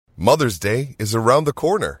Mother's Day is around the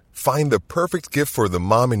corner. Find the perfect gift for the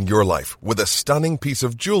mom in your life with a stunning piece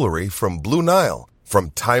of jewelry from Blue Nile.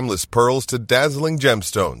 From timeless pearls to dazzling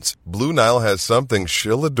gemstones, Blue Nile has something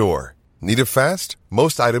she'll adore. Need it fast?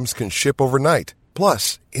 Most items can ship overnight.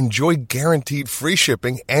 Plus, enjoy guaranteed free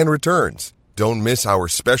shipping and returns. Don't miss our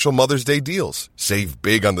special Mother's Day deals. Save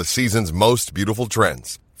big on the season's most beautiful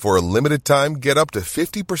trends. For a limited time, get up to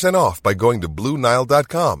 50% off by going to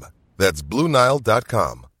BlueNile.com. That's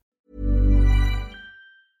BlueNile.com.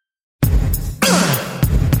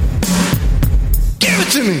 Give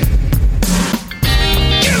it to me!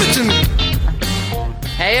 Give it to me!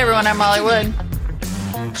 Hey everyone, I'm Molly Wood.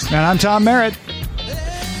 And I'm Tom Merritt.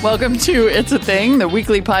 Welcome to It's a Thing, the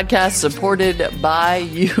weekly podcast supported by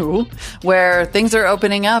you, where things are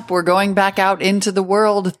opening up. We're going back out into the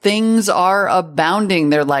world. Things are abounding.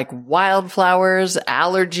 They're like wildflowers,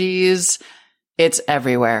 allergies. It's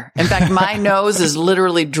everywhere. In fact, my nose is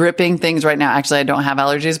literally dripping things right now. Actually, I don't have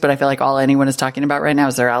allergies, but I feel like all anyone is talking about right now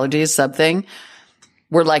is their allergies, something.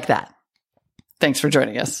 We're like that. Thanks for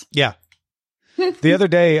joining us. Yeah. The other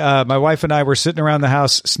day, my wife and I were sitting around the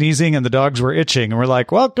house sneezing and the dogs were itching. And we're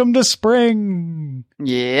like, welcome to spring.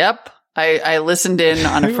 Yep. I listened in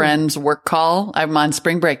on a friend's work call. I'm on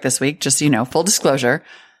spring break this week. Just so you know, full disclosure.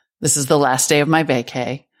 This is the last day of my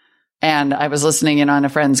vacay. And I was listening in on a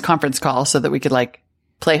friend's conference call so that we could like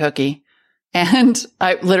play hooky. And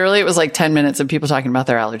it was like 10 minutes of people talking about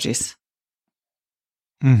their allergies.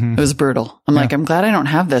 Mm-hmm. It was brutal. I'm like, I'm glad I don't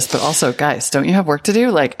have this, but also, guys, don't you have work to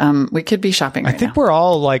do? Like, we could be shopping right now. I think we're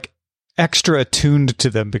all like extra attuned to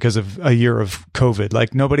them because of a year of COVID.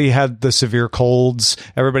 Like nobody had the severe colds.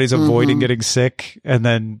 Everybody's avoiding getting sick. And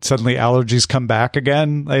then suddenly allergies come back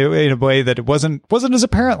again in a way that it wasn't as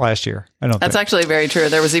apparent last year. That's actually very true.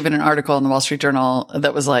 There was even an article in the Wall Street Journal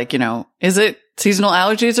that was like, is it seasonal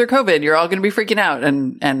allergies or COVID? You're all going to be freaking out.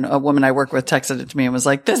 And a woman I work with texted it to me and was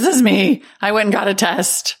like, this is me. I went and got a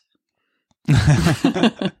test.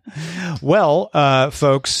 Well,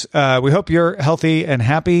 folks, we hope you're healthy and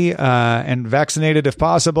happy and vaccinated if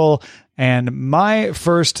possible. And my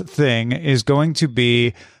first thing is going to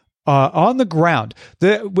be on the ground.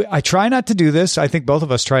 I try not to do this. I think both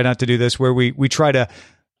of us try not to do this, where we try to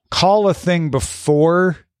call a thing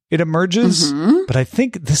before it emerges. Mm-hmm. But I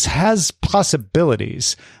think this has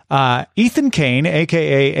possibilities. Ethan Kane,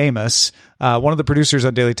 a.k.a. Amos, one of the producers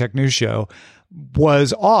on Daily Tech News Show,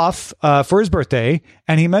 was off for his birthday,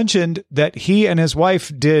 and he mentioned that he and his wife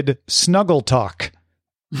did snuggle talk.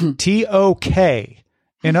 T-O-K.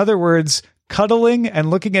 In other words, cuddling and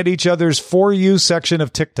looking at each other's For You section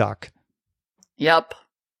of TikTok. Yep.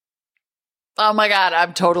 Oh my God,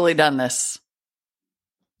 I've totally done this.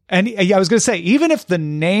 And I was going to say, even if the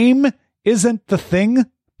name isn't the thing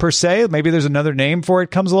per se, maybe there's another name for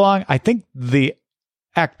it comes along, I think the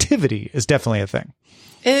activity is definitely a thing.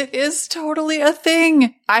 It is totally a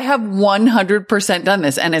thing. I have 100% done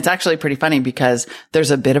this. And it's actually pretty funny because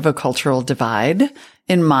there's a bit of a cultural divide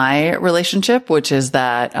in my relationship, which is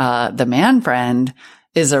that the man friend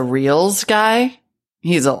is a Reels guy.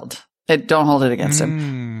 He's old. Don't hold it against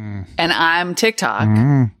him. And I'm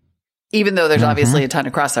TikTok. Even though there's obviously a ton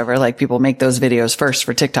of crossover, like people make those videos first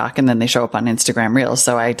for TikTok and then they show up on Instagram Reels.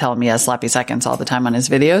 So I tell him he has sloppy seconds all the time on his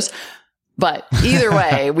videos. But either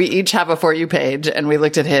way, we each have a For You page, and we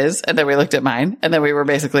looked at his and then we looked at mine. And then we were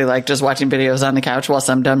basically like just watching videos on the couch while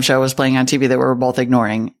some dumb show was playing on TV that we were both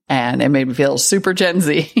ignoring. And it made me feel super Gen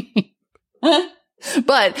Z.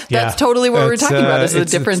 But that's totally what we're talking about is the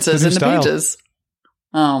differences in the pages.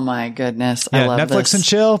 Oh my goodness. I love Netflix this. and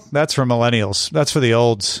chill. That's for millennials. That's for the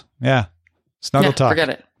olds. Yeah. Snuggle talk. Forget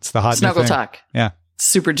it. It's the hot Snuggle new thing. talk. Yeah.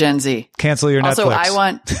 Super Gen Z. Cancel your also,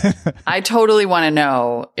 Netflix. I totally want to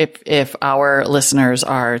know if our listeners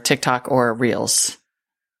are TikTok or Reels.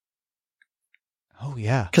 Oh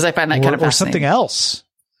yeah. Because I find that kind of fascinating. Or something else.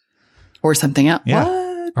 Or something else. Yeah.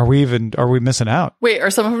 What? Are we missing out? Wait, are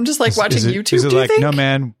some of them just like watching YouTube? Is it do you like, think? no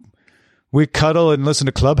man, we cuddle and listen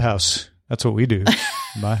to Clubhouse. That's what we do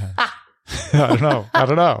in my house. I don't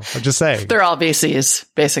know. I'm just saying. They're all VCs,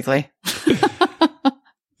 basically.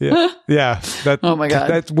 Yeah. Oh my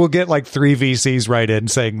God. We'll get like 3 VCs right in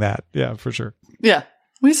saying that. Yeah, for sure. Yeah.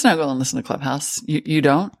 We snuggle and listen to Clubhouse. You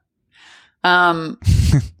don't? And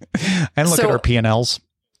look at our P&Ls.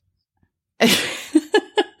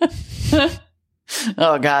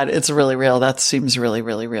 Oh God, it's really real. That seems really,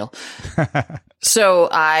 really real. So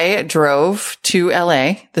I drove to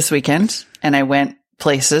LA this weekend and I went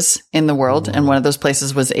places in the world. And one of those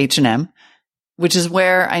places was H&M, which is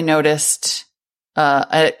where I noticed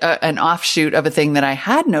an offshoot of a thing that I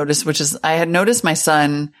had noticed, which is I had noticed my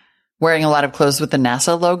son wearing a lot of clothes with the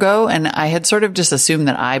NASA logo. And I had sort of just assumed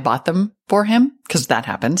that I bought them for him because that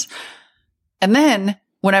happens. And then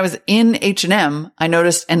when I was in H&M, I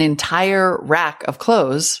noticed an entire rack of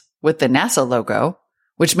clothes with the NASA logo,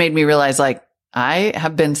 which made me realize, like, I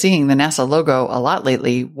have been seeing the NASA logo a lot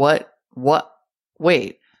lately.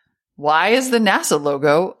 Wait, why is the NASA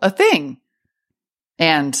logo a thing?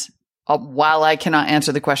 And while I cannot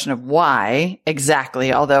answer the question of why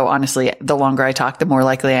exactly, although honestly, the longer I talk, the more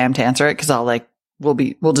likely I am to answer it, because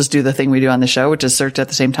we'll just do the thing we do on the show, which is search at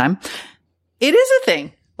the same time. It is a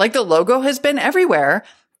thing. Like, the logo has been everywhere,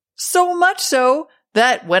 so much so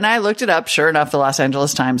that when I looked it up, sure enough, the Los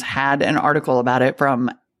Angeles Times had an article about it from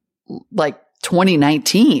like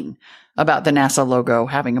 2019 about the NASA logo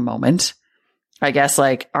having a moment. I guess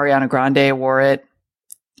like Ariana Grande wore it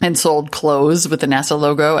and sold clothes with the NASA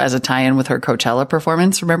logo as a tie-in with her Coachella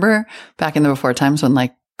performance. Remember back in the before times when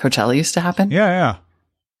like Coachella used to happen? Yeah.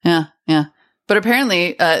 But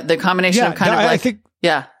apparently, the combination of kind of like,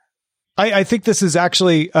 I think this is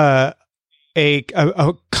actually a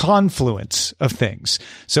confluence of things.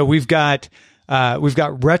 So we've got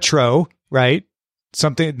retro, right?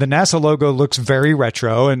 Something, the NASA logo looks very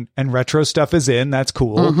retro, and retro stuff is in. That's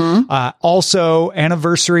cool. Mm-hmm. Also,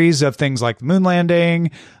 anniversaries of things like the moon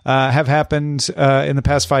landing have happened in the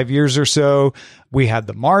past 5 years or so. We had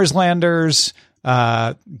the Mars landers,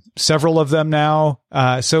 several of them now.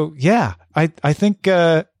 So yeah, I think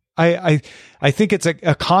I think it's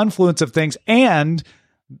a confluence of things, and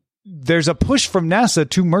there's a push from NASA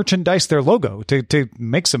to merchandise their logo to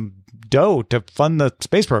make some dough to fund the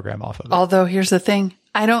space program off of it. Although here's the thing,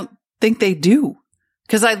 I don't think they do,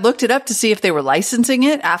 because I looked it up to see if they were licensing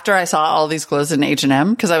it after I saw all these clothes in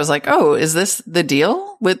H&M, because I was like, oh, is this the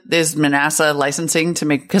deal with is NASA licensing to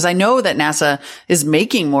make? Because I know that NASA is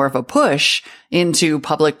making more of a push into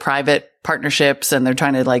public-private partnerships, and they're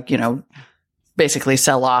trying to, like, you know, basically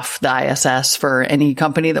sell off the ISS for any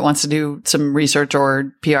company that wants to do some research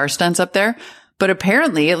or PR stunts up there. But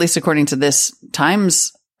apparently, at least according to this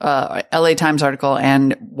Times, LA Times article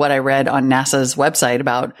and what I read on NASA's website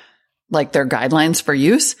about like their guidelines for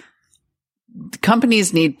use,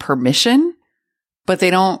 companies need permission, but they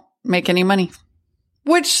don't make any money,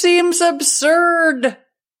 which seems absurd.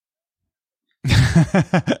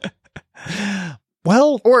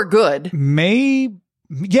 Well, or good.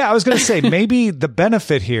 Yeah, I was going to say, maybe the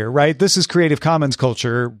benefit here, right? This is Creative Commons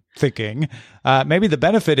culture thinking. Maybe the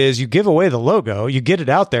benefit is you give away the logo, you get it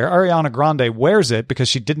out there. Ariana Grande wears it because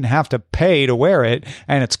she didn't have to pay to wear it,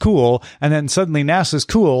 and it's cool. And then suddenly NASA's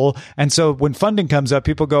cool. And so when funding comes up,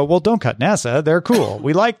 people go, well, don't cut NASA. They're cool.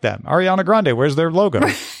 We like them. Ariana Grande wears their logo.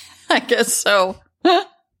 I guess so.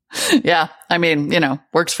 Yeah. I mean, you know,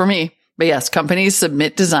 works for me. But yes, companies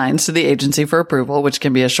submit designs to the agency for approval, which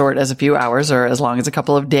can be as short as a few hours or as long as a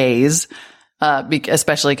couple of days,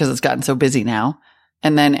 especially because it's gotten so busy now.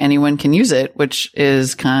 And then anyone can use it, which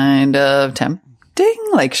is kind of tempting.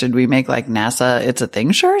 Like, should we make like NASA It's a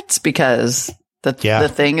Thing shirts? Because the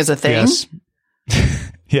thing is a thing. Yes.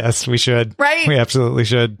 Yes, we should. Right? We absolutely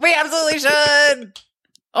should. We absolutely should.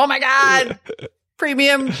 Oh my God.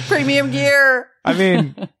 Premium gear. I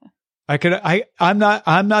mean, I'm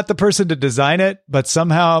not the person to design it, but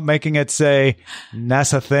somehow making it say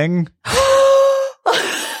NASA thing.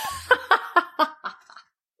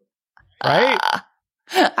 Right?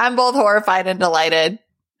 I'm both horrified and delighted.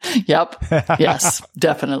 Yep. Yes,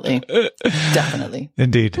 definitely. Definitely.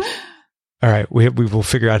 Indeed. All right. We will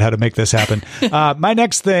figure out how to make this happen. My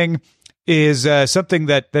next thing is something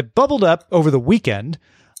that bubbled up over the weekend.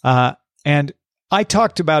 And I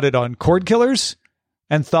talked about it on Cord Killers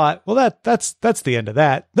and thought, well, that's the end of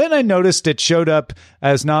that. Then I noticed it showed up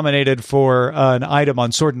as nominated for an item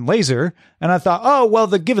on Sword and Laser, and I thought, oh, well,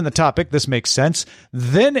 given the topic, this makes sense.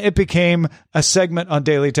 Then it became a segment on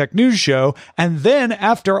Daily Tech News Show, and then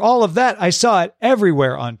after all of that, I saw it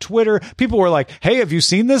everywhere on Twitter. People were like, hey, have you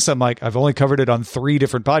seen this? I'm like, I've only covered it on 3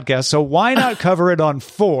 different podcasts, so why not cover it on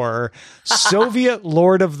 4? Soviet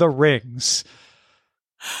Lord of the Rings.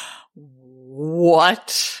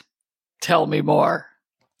 What? Tell me more.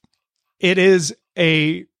 It is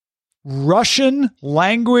a Russian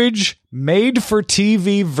language made for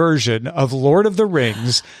TV version of Lord of the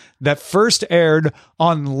Rings that first aired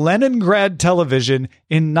on Leningrad television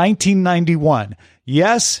in 1991.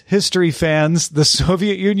 Yes, history fans, the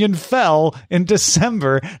Soviet Union fell in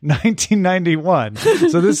December 1991.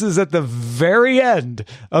 So this is at the very end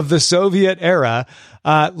of the Soviet era.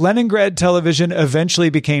 Leningrad television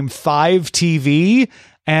eventually became 5 TV,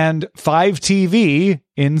 and 5 TV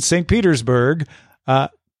in St. Petersburg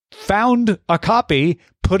found a copy,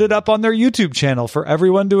 put it up on their YouTube channel for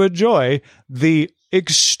everyone to enjoy. The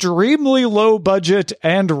extremely low budget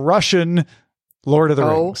and Russian Lord of the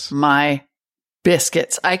Rings. Oh my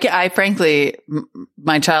biscuits. I frankly,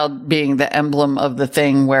 my child being the emblem of the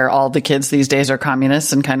thing where all the kids these days are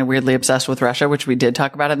communists and kind of weirdly obsessed with Russia, which we did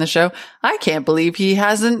talk about in the show. I can't believe he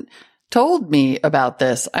hasn't told me about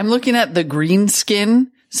this. I'm looking at the green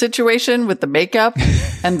skin situation with the makeup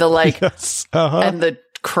and the Yes. and the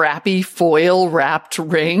crappy foil wrapped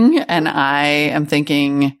ring. And I am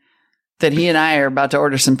thinking that he and I are about to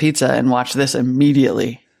order some pizza and watch this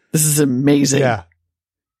immediately. This is amazing. Yeah.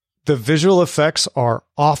 The visual effects are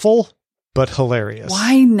awful, but hilarious.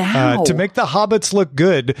 Why now? To make the hobbits look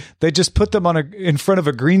good, they just put them in front of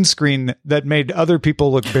a green screen that made other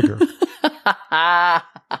people look bigger.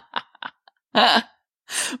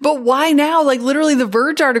 But why now? Like literally the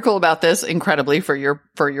Verge article about this, incredibly for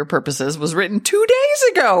your purposes, was written 2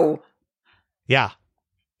 days ago. Yeah.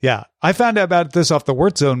 Yeah. I found out about this off the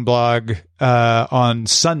Wort Zone blog on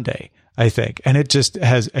Sunday, I think. And it just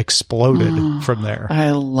has exploded from there. I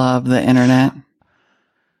love the internet.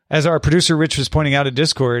 As our producer Rich was pointing out in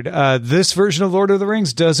Discord, this version of Lord of the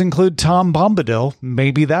Rings does include Tom Bombadil.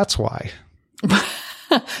 Maybe that's why.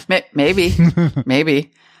 Maybe.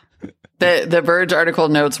 Maybe. The Verge article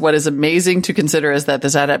notes what is amazing to consider is that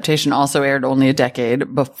this adaptation also aired only a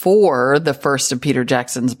decade before the first of Peter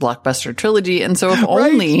Jackson's blockbuster trilogy. And so if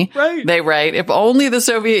only, they write, if only the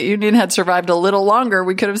Soviet Union had survived a little longer,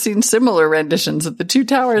 we could have seen similar renditions of the Two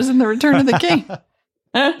Towers and the Return of the King.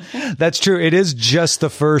 That's true. It is just the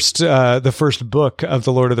first book of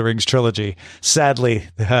the Lord of the Rings trilogy. Sadly,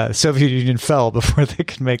 the Soviet Union fell before they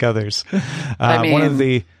could make others. One of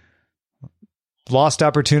the lost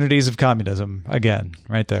opportunities of communism again,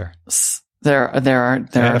 right there. There are a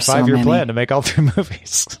 5-year so plan to make all 3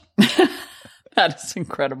 movies. That is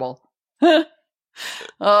incredible.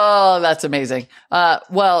 Oh, that's amazing.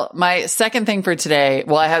 Well, my second thing for today,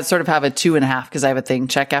 I have a 2.5 because I have a thing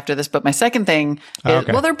check after this, but my second thing is,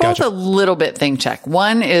 they're both a little bit thing check.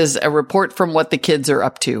 One is a report from what the kids are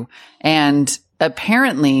up to. And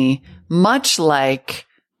apparently, much like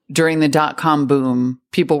during the .com boom,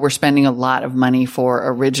 people were spending a lot of money for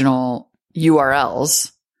original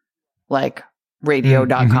URLs, like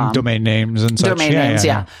radio.com. Domain names and such. Domain names,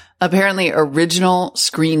 yeah. Apparently, original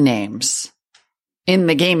screen names in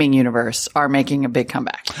the gaming universe are making a big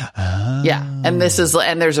comeback. Oh. Yeah. And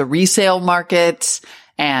there's a resale market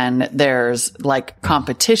and there's like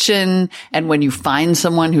competition. And when you find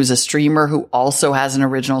someone who's a streamer who also has an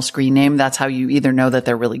original screen name, that's how you either know that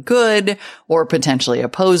they're really good or potentially a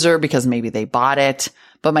poser because maybe they bought it.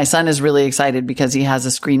 But my son is really excited because he has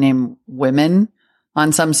a screen name Women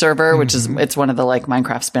on some server, which is, it's one of the like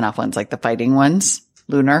Minecraft spin-off ones, like the fighting ones,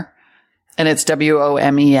 Lunar. And it's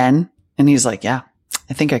WOMEN. And he's like, yeah,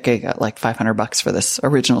 I think I could get like $500 for this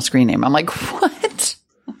original screen name. I'm like, what?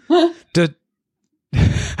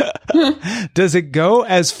 Does it go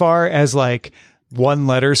as far as like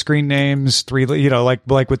 1-letter screen names, 3, like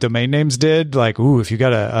what domain names did? Like, if you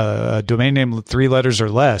got a domain name 3 letters or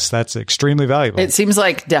less, that's extremely valuable. It seems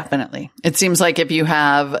like definitely. It seems like if you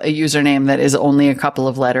have a username that is only a couple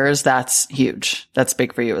of letters, that's huge. That's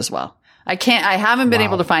big for you as well. I haven't been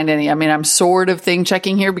able to find any. I mean, I'm sort of thing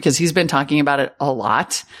checking here because he's been talking about it a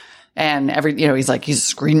lot. And he's like,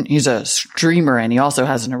 he's a streamer and he also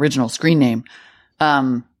has an original screen name.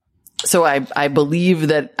 So I believe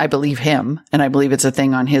him and I believe it's a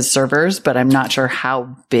thing on his servers, but I'm not sure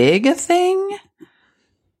how big a thing.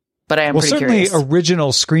 But I am pretty curious. Certainly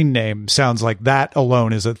original screen name sounds like that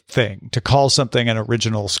alone is a thing, to call something an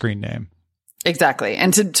original screen name. Exactly.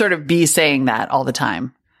 And to sort of be saying that all the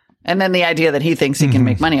time. And then the idea that he thinks he can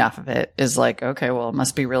make money off of it is like, okay, well, it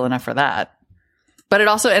must be real enough for that. But it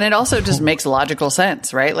also just makes logical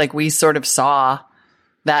sense, right? Like we sort of saw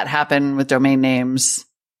that happen with domain names.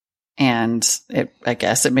 And I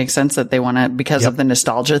guess it makes sense that they want to, because of the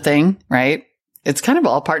nostalgia thing, right? It's kind of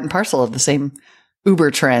all part and parcel of the same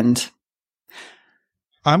Uber trend.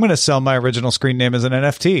 I'm going to sell my original screen name as an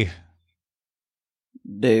NFT.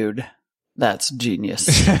 Dude, that's genius.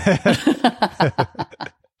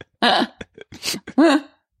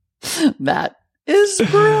 That is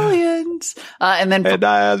brilliant. And then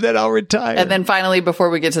I'll retire. And then finally,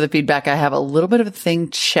 before we get to the feedback, I have a little bit of a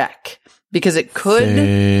thing check because it could.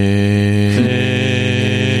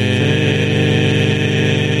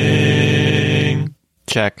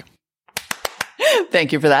 Check.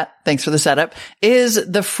 Thank you for that. Thanks for the setup. Is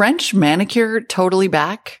the French manicure totally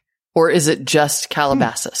back or is it just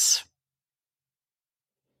Calabasas?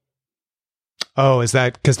 Oh, is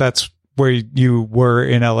that because that's where you were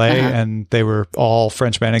in LA and they were all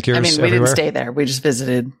French manicures? I mean, we everywhere? didn't stay there. We just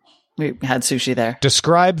visited We had sushi there.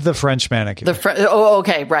 Describe the French manicure.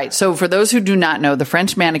 Okay, right. So for those who do not know, the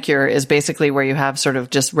French manicure is basically where you have sort of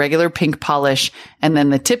just regular pink polish, and then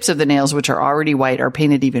the tips of the nails, which are already white, are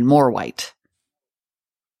painted even more white.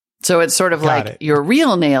 So it's sort of like your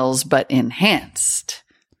real nails, but enhanced.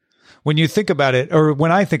 When you think about it, or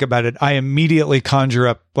when I think about it, I immediately conjure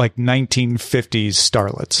up like 1950s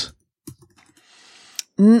starlets.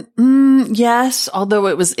 Yes, although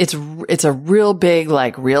it's a real big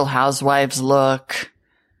like Real Housewives look.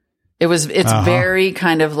 It's very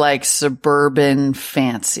kind of like suburban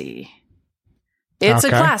fancy. It's a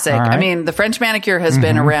classic. Right. I mean, the French manicure has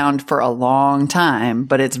been around for a long time,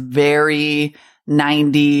 but it's very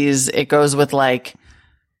 90s. It goes with like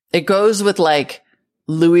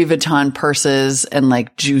Louis Vuitton purses and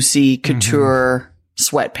like juicy couture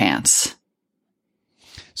sweatpants.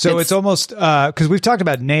 So it's almost, because we've talked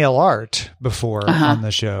about nail art before on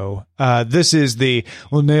the show. This is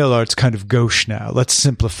nail art's kind of gauche now. Let's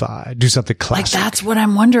simplify, do something classic. Like, that's what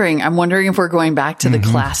I'm wondering. I'm wondering if we're going back to the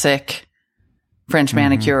classic French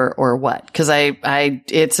manicure or what? Because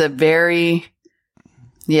it's a very,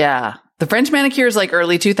 the French manicure is like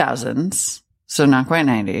early 2000s. So not quite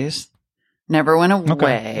 90s. Never went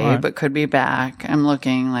away, but could be back. I'm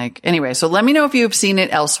looking anyway. So let me know if you've seen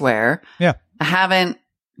it elsewhere. Yeah. I haven't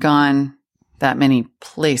gone that many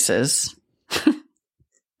places. And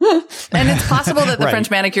it's possible that the French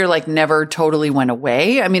manicure never totally went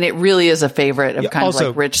away. I mean, it really is a favorite of kind of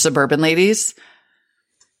like rich suburban ladies.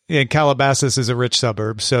 Yeah, Calabasas is a rich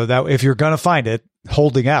suburb. So that if you're going to find it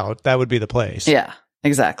holding out, that would be the place. Yeah,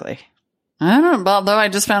 exactly. I don't know. Although I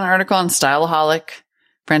just found an article on Styleaholic,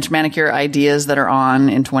 French manicure ideas that are on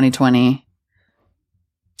in 2020.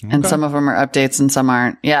 And some of them are updates and some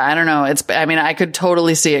aren't. Yeah, I don't know. I could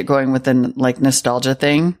totally see it going with the nostalgia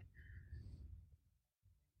thing.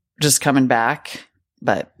 Just coming back.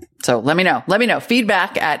 But so let me know. Let me know.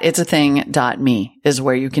 Feedback at itsathing.me is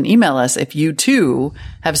where you can email us if you too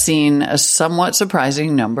have seen a somewhat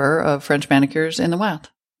surprising number of French manicures in the wild.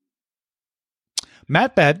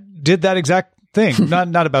 Matt Bet did that exact thing.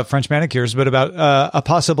 not about French manicures, but about a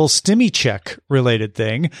possible stimmy check related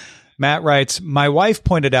thing. Matt writes, my wife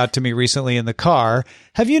pointed out to me recently in the car,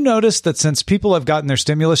 have you noticed that since people have gotten their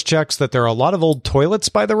stimulus checks that there are a lot of old toilets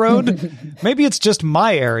by the road? Maybe it's just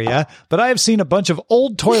my area, but I have seen a bunch of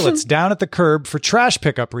old toilets down at the curb for trash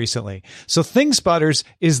pickup recently. So Thing Spotters,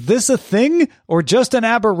 is this a thing or just an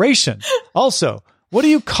aberration? Also, what do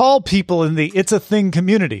you call people in the It's a Thing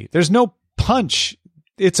community? There's no punch.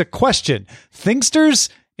 It's a question. Thingsters?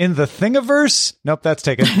 In the Thingiverse? Nope, that's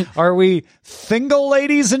taken. Are we Thingle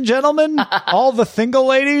ladies and gentlemen? All the Thingle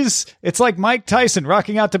ladies? It's like Mike Tyson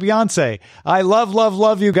rocking out to Beyonce. I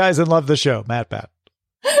love you guys and love the show. Matt Pat.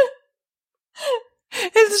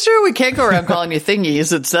 It's true. We can't go around calling you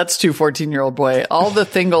thingies. That's too 14-year-old boy. All the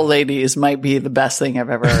Thingle ladies might be the best thing I've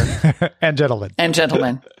ever. And gentlemen. And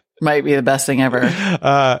gentlemen might be the best thing ever.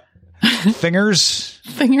 Thingers?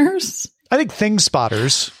 Thingers? I think Thing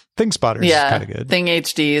Spotters. Thing Spotters is kind of good. Thing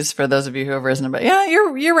HDs for those of you who have risen about. Yeah,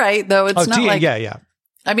 you're right though. It's not like yeah.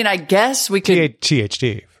 I mean, I guess we could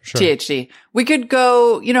THD for sure. THD. We could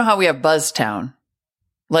go. You know how we have Buzztown,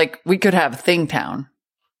 we could have Thingtown.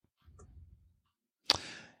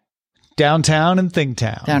 Downtown and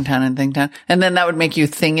Thingtown. Downtown and Thingtown, and then that would make you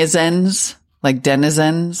Thingizens, like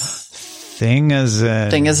denizens.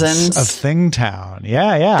 Thingizens of Thingtown.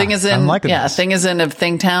 Yeah. Thingizin. I'm liking this. Thingizin of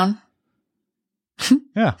Thingtown.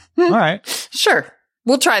 Yeah. All right. Sure.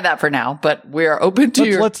 We'll try that for now, but we are open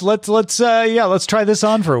to let's try this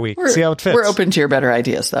on for a week. See how it fits. We're open to your better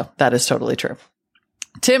ideas though. That is totally true.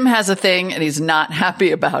 Tim has a thing and he's not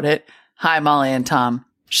happy about it. Hi, Molly and Tom.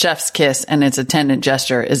 Chef's kiss and its attendant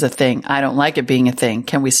gesture is a thing. I don't like it being a thing.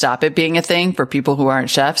 Can we stop it being a thing for people who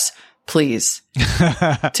aren't chefs? Please.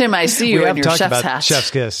 Tim, I see you in your chef's hat.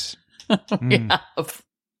 Chef's kiss. We have.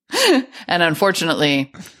 And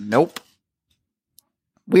unfortunately, nope.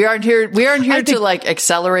 We aren't here to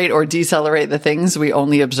accelerate or decelerate the things. We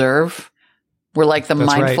only observe. We're like the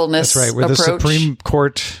mindfulness That's right. We're approach. The Supreme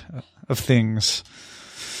Court of things.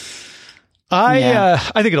 I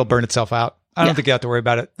think it'll burn itself out. I don't think you have to worry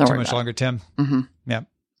about it too much longer, Tim. Mm-hmm. Yeah.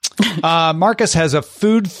 Marcus has a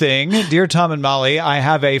food thing. Dear Tom and Molly, I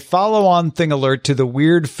have a follow-on thing alert to the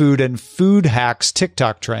weird food and food hacks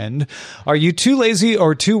TikTok trend. Are you too lazy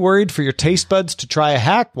or too worried for your taste buds to try a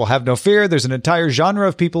hack? Well, have no fear. There's an entire genre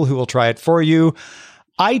of people who will try it for you.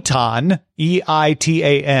 Iton,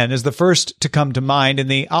 EITAN is the first to come to mind in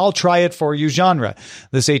the I'll try it for you genre.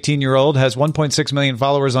 This 18-year-old has 1.6 million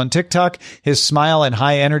followers on TikTok. His smile and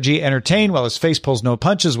high energy entertain while his face pulls no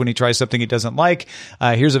punches when he tries something he doesn't like.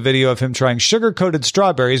 Here's a video of him trying sugar-coated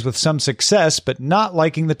strawberries with some success, but not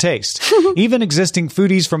liking the taste. Even existing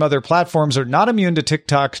foodies from other platforms are not immune to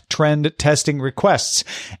TikTok trend testing requests.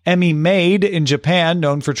 Emmy Maid in Japan,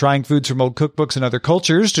 known for trying foods from old cookbooks and other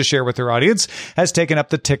cultures to share with her audience, has taken up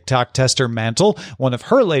the TikTok tester mantle. One of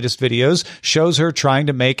her latest videos shows her trying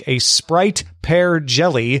to make a Sprite pear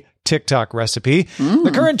jelly TikTok recipe.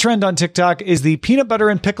 The current trend on TikTok is the peanut butter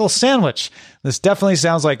and pickle sandwich. This definitely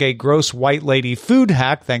sounds like a gross white lady food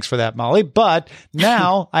hack. Thanks for that, Molly. But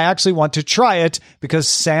now I actually want to try it because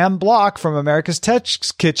Sam Block from America's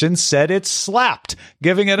Test Kitchen said it slapped,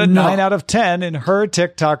 giving it a 9 out of 10 in her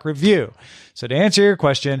TikTok review. So to answer your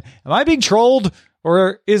question, am I being trolled?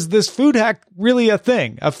 Or is this food hack really a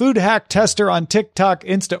thing? A food hack tester on TikTok,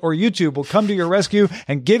 Insta, or YouTube will come to your rescue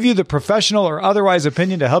and give you the professional or otherwise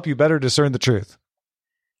opinion to help you better discern the truth.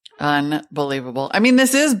 Unbelievable. I mean,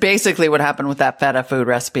 this is basically what happened with that feta food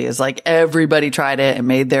recipe is like everybody tried it and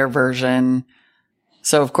made their version.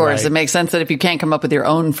 So of course it makes sense that if you can't come up with your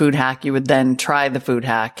own food hack, you would then try the food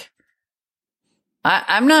hack.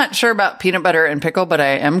 I'm not sure about peanut butter and pickle, but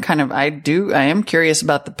I am curious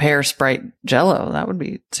about the pear Sprite Jello. That would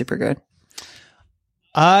be super good.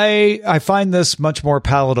 I find this much more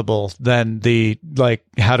palatable than the, like,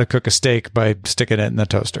 how to cook a steak by sticking it in the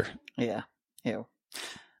toaster. Yeah. Ew.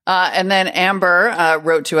 And then Amber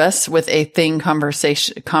wrote to us with a thing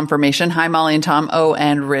confirmation. Hi, Molly and Tom. Oh,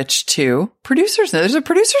 and Rich too. Producers. There's a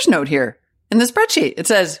producer's note here in the spreadsheet. It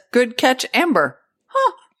says, good catch, Amber.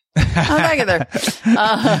 Huh. I'll back it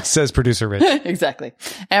there. Says producer Rich. Exactly.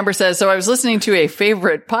 Amber says, so I was listening to a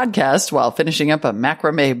favorite podcast while finishing up a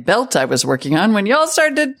macrame belt I was working on when y'all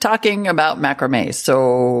started talking about macrame.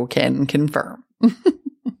 So can confirm.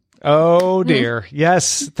 Oh dear.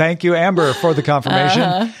 Yes. Thank you, Amber, for the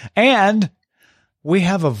confirmation. And we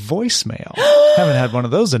have a voicemail. Haven't had one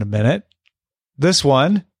of those in a minute. This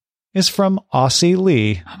one is from Aussie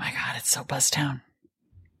Lee. Oh my God. It's so Buzztown.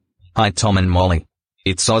 Hi, Tom and Molly.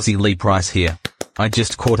 It's Aussie Lee Price here. I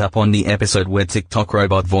just caught up on the episode where TikTok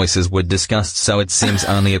robot voices were discussed, so it seems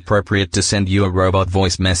only appropriate to send you a robot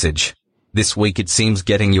voice message. This week it seems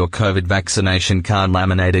getting your COVID vaccination card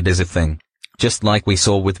laminated is a thing. Just like we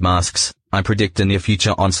saw with masks, I predict a near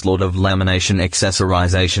future onslaught of lamination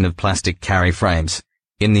accessorization of plastic carry frames.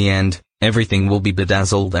 In the end, everything will be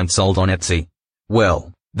bedazzled and sold on Etsy.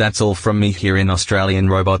 Well, that's all from me here in Australian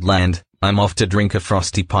robot land. I'm off to drink a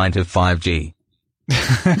frosty pint of 5G.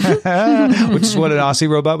 Which is what an Aussie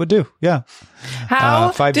robot would do. Yeah.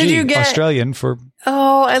 How 5G, did you get Australian for...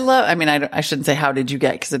 Oh, I shouldn't say how did you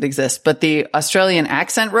get because it exists, but the Australian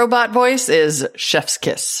accent robot voice is chef's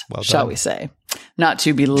kiss, shall we say. Not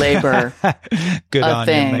to belabor good a on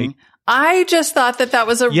thing. you, mate. I just thought that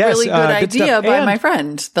was a really good idea by my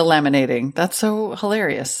friend, the laminating. That's so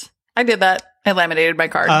hilarious. I did that. I laminated my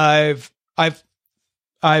card.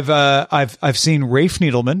 I've seen Rafe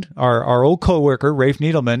Needleman, our old coworker, Rafe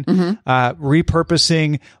Needleman,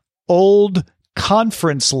 repurposing old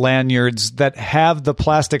conference lanyards that have the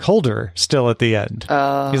plastic holder still at the end.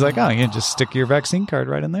 He's like, oh, you can just stick your vaccine card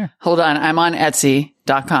right in there. Hold on. I'm on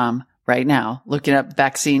Etsy.com right now looking up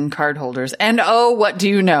vaccine card holders. And what do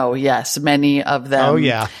you know? Yes, many of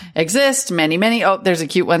them exist. Many. Oh, there's a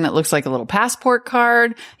cute one that looks like a little passport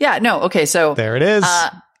card. Yeah, no. Okay. So there it is.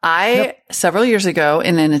 Several years ago,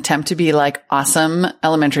 in an attempt to be like awesome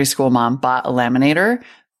elementary school mom, bought a laminator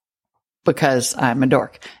because I'm a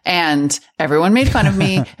dork. And everyone made fun of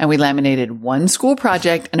me, and we laminated one school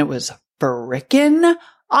project, and it was frickin'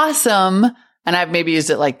 awesome. And I've maybe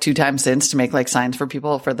used it like 2 times since to make like signs for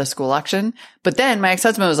people for the school auction. But then my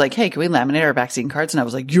ex-husband was like, hey, can we laminate our vaccine cards? And I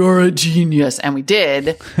was like, you're a genius. And we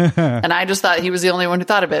did. And I just thought he was the only one who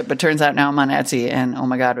thought of it. But turns out now I'm on Etsy and oh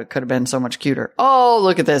my God, it could have been so much cuter. Oh,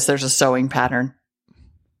 look at this. There's a sewing pattern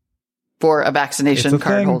for a vaccination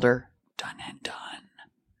card holder. Done and done.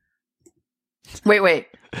 Wait.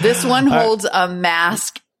 This one holds a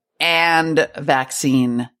mask and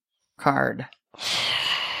vaccine card.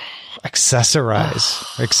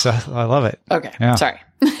 Accessorize. I love it. Okay. Yeah. Sorry.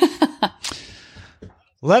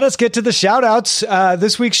 Let us get to the shout outs.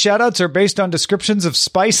 This week's shout outs are based on descriptions of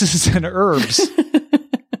spices and herbs.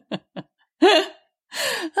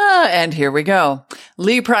 And here we go.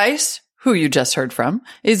 Lee Price, who you just heard from,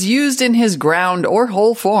 is used in his ground or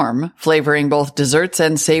whole form, flavoring both desserts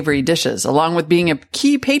and savory dishes, along with being a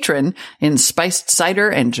key patron in spiced cider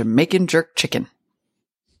and Jamaican jerk chicken.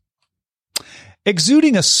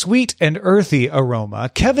 Exuding a sweet and earthy aroma,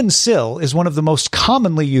 Kevin Sill is one of the most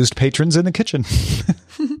commonly used patrons in the kitchen.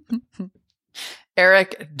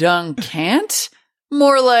 Eric Duncan?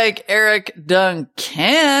 More like Eric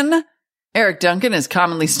Duncan. Eric Duncan is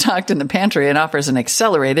commonly stocked in the pantry and offers an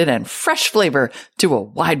accelerated and fresh flavor to a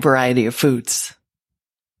wide variety of foods.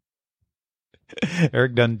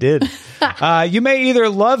 Eric Dunn did. You may either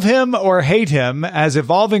love him or hate him, as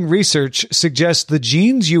evolving research suggests the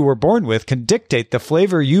genes you were born with can dictate the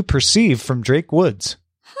flavor you perceive from Drake Woods.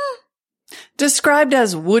 Described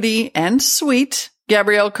as woody and sweet,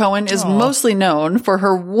 Gabrielle Cohen is mostly known for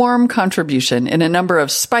her warm contribution in a number of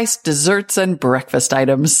spiced desserts and breakfast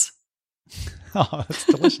items. Oh, that's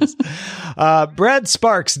delicious. Brad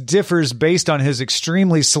Sparks differs based on his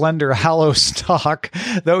extremely slender hollow stalk,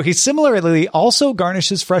 though he similarly also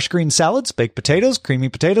garnishes fresh green salads, baked potatoes, creamy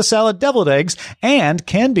potato salad, deviled eggs, and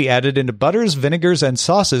can be added into butters, vinegars, and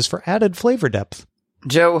sauces for added flavor depth.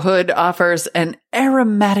 Joe Hood offers an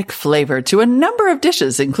aromatic flavor to a number of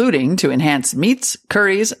dishes, including to enhance meats,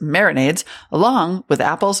 curries, marinades, along with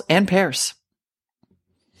apples and pears.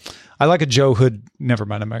 I like a Joe Hood. Never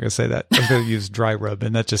mind. I'm not going to say that. I was going to use dry rub,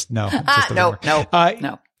 and that just no.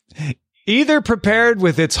 No. Either prepared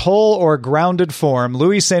with its whole or grounded form,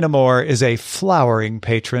 Louis Saint Amour is a flowering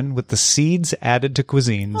patron with the seeds added to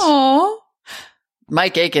cuisines. Aww.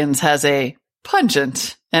 Mike Akins has a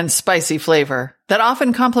pungent and spicy flavor that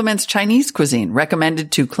often complements Chinese cuisine,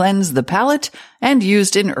 recommended to cleanse the palate and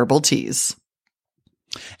used in herbal teas.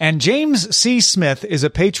 And James C. Smith is a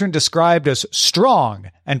patron described as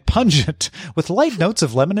strong and pungent with light notes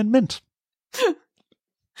of lemon and mint.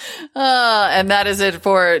 And that is it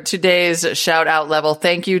for today's shout out level.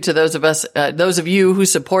 Thank you to those of you who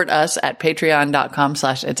support us at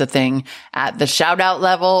patreon.com/itsatthing at the shout out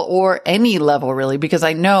level or any level really, because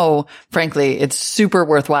I know, frankly, it's super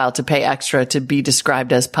worthwhile to pay extra to be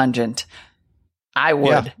described as pungent. I would.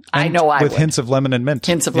 Yeah, I know I would. With hints of lemon and mint.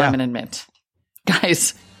 Hints of lemon and mint.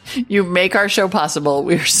 Guys, you make our show possible.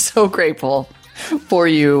 We're so grateful for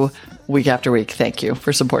you week after week. Thank you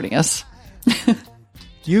for supporting us.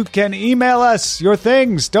 You can email us your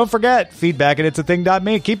things. Don't forget,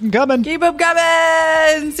 feedback@itsatthing.me. Keep them coming. Keep them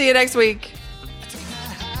coming. See you next week.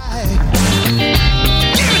 Give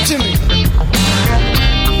it to me.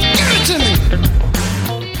 Give it to me.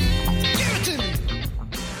 Give it to me.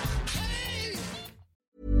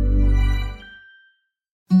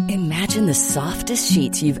 Imagine the softest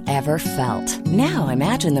sheets you've ever felt. Now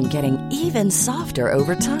imagine them getting even softer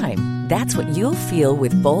over time. That's what you'll feel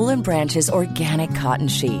with Boll & Branch's organic cotton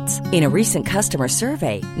sheets. In a recent customer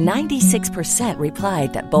survey, 96%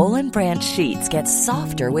 replied that Boll & Branch sheets get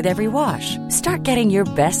softer with every wash. Start getting your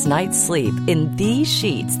best night's sleep in these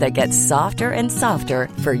sheets that get softer and softer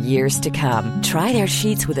for years to come. Try their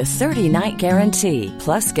sheets with a 30-night guarantee.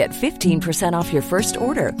 Plus, get 15% off your first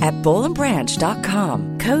order at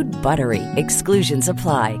bollandbranch.com. Code BUTTERY. Exclusions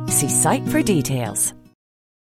apply. See site for details.